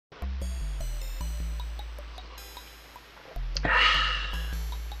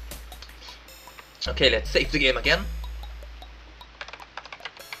Okay, let's save the game again.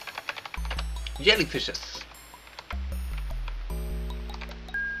 Jellyfishes.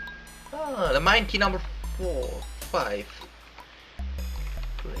 Ah, the mine key number 5.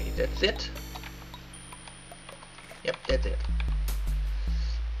 Great, that's it. Yep, that's it.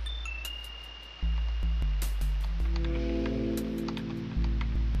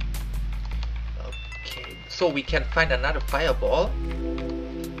 Okay, so we can find another fireball.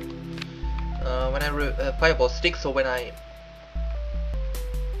 When fireball stick, so when I'm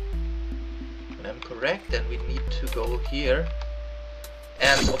correct, then we need to go here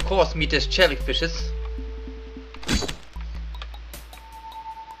and of course meet these jellyfishes.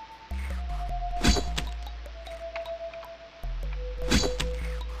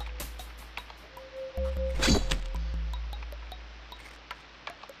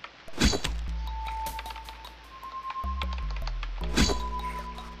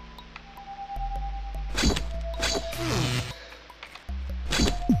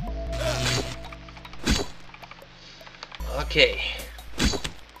 Okay.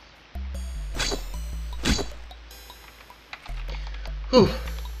 Whew.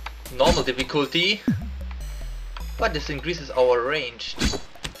 Normal difficulty. But this increases our ranged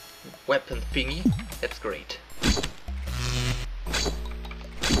weapon thingy. That's great.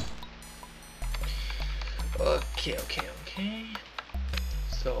 Okay.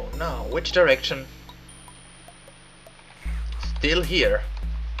 So now, which direction? Still here.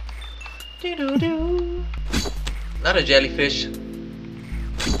 Doo-doo-doo. Not a jellyfish.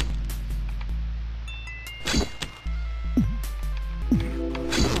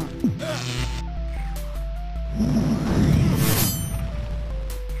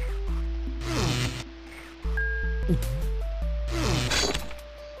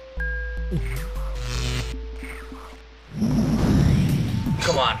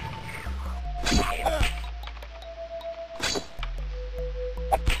 Come on.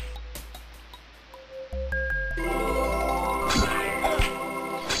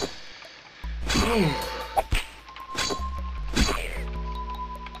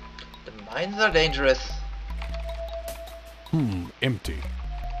 The mines are dangerous. Empty.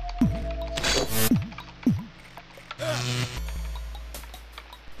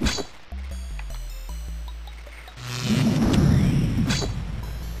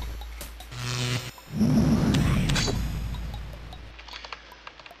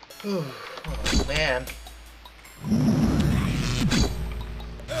 Oh man.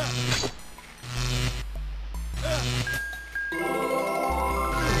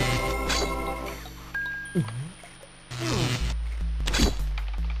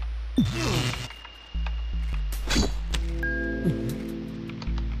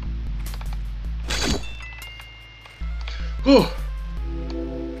 Whew.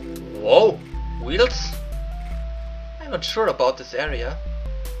 Whoa, wheels? I'm not sure about this area.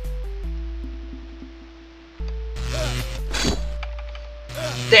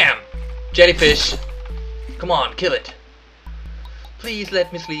 Damn! Jellyfish! Come on, kill it! Please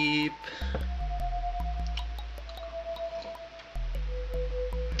let me sleep.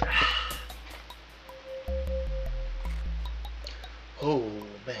 Oh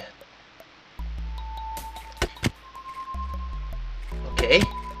man. Okay.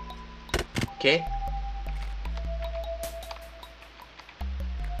 Okay.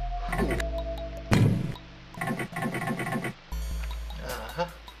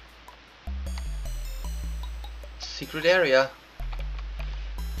 Secret area.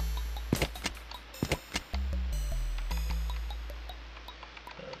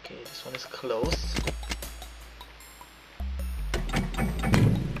 Okay, this one is closed.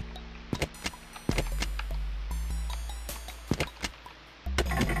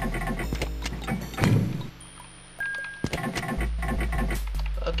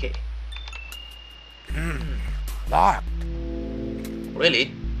 Okay. Lock.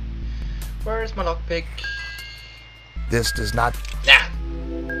 Really? Where's my lockpick? This does not. Nah.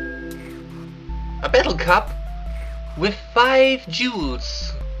 A battle cup with 5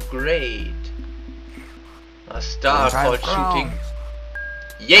 jewels. Great. A star called shooting.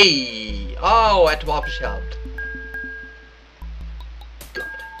 Yay! Oh, a dwarfish helmet. Good.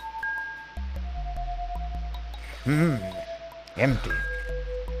 Empty.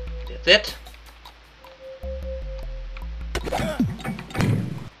 That's it.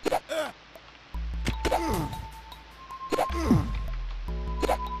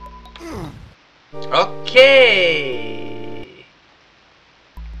 Okay.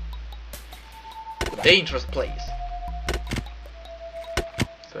 Dangerous place.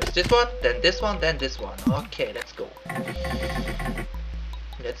 So First this one, then this one, then this one. Okay, let's go.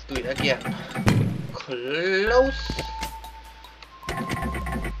 Let's do it again. Close.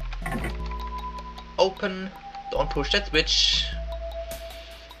 Open. Don't push that switch.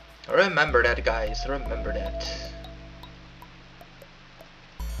 Remember that, guys. Remember that.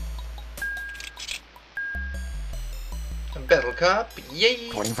 Battle cup. Yay!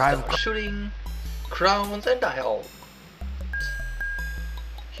 25. Start shooting. Crowns and diamonds.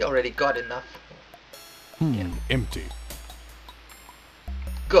 He already got enough. Yeah. Empty.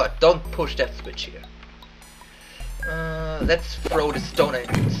 Good. Don't push that switch here. Let's throw the stone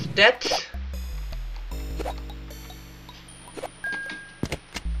instead.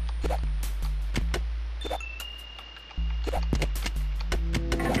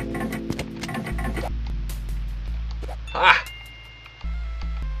 Ah!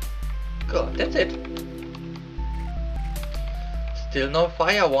 Good, that's it. Still no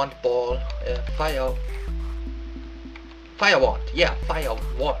fire wand ball. Fire wand. Yeah, fire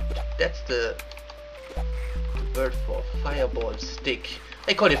wand. That's the word for fireball stick.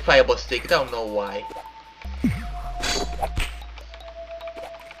 I call it fireball stick. I don't know why.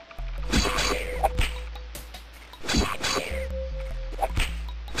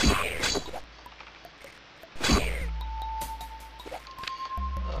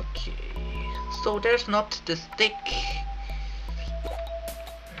 So there's not the stick.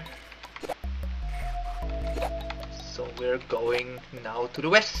 So we're going now to the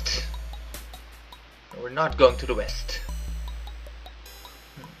west. We're not going to the west.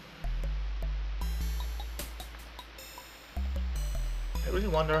 I really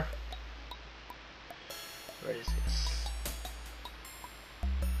wonder where this is.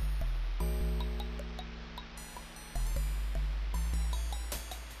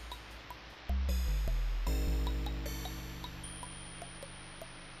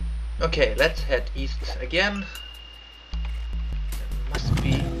 Okay, let's head east again. There must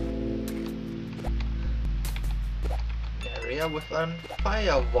be an area with a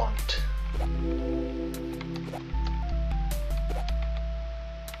fire wand.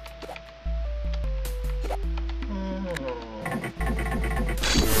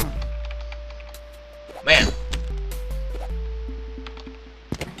 Man.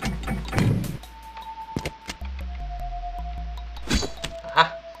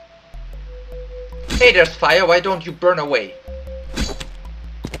 Aha. Hey, there's fire, why don't you burn away?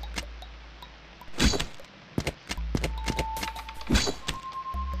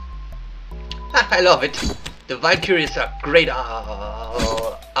 I love it. The Valkyries are great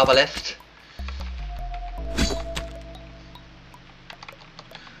arbalest.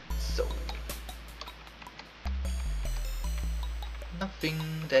 So nothing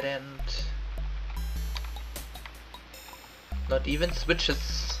dead end. Not even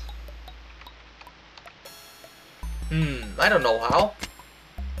switches. I don't know how.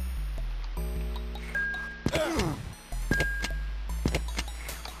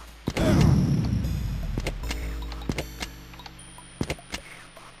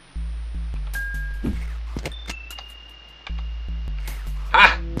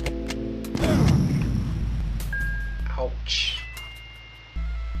 Ah! Ouch.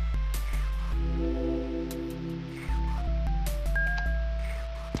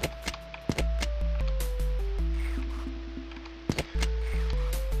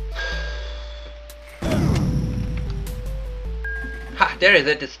 Ha! There is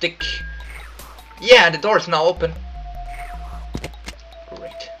it, the stick. Yeah, the door is now open.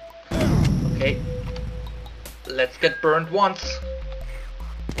 Great. Okay. Let's get burned once.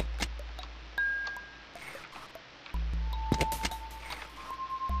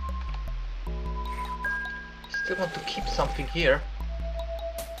 Still want to keep something here.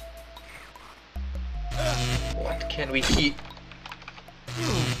 What can we keep?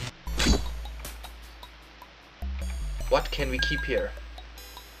 What can we keep here?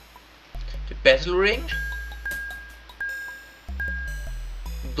 The battle ring?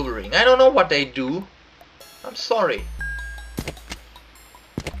 The ring. I don't know what they do. I'm sorry.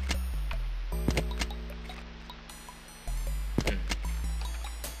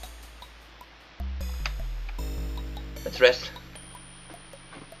 Let's rest.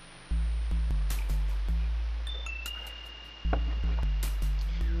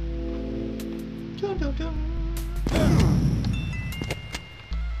 Dun, dun, dun.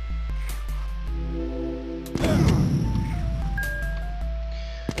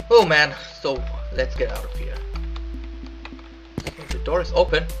 Oh man, so let's get out of here. So the door is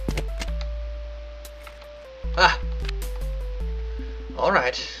open. Ah!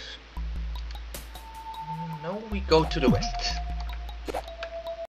 Alright. Now we go to the west.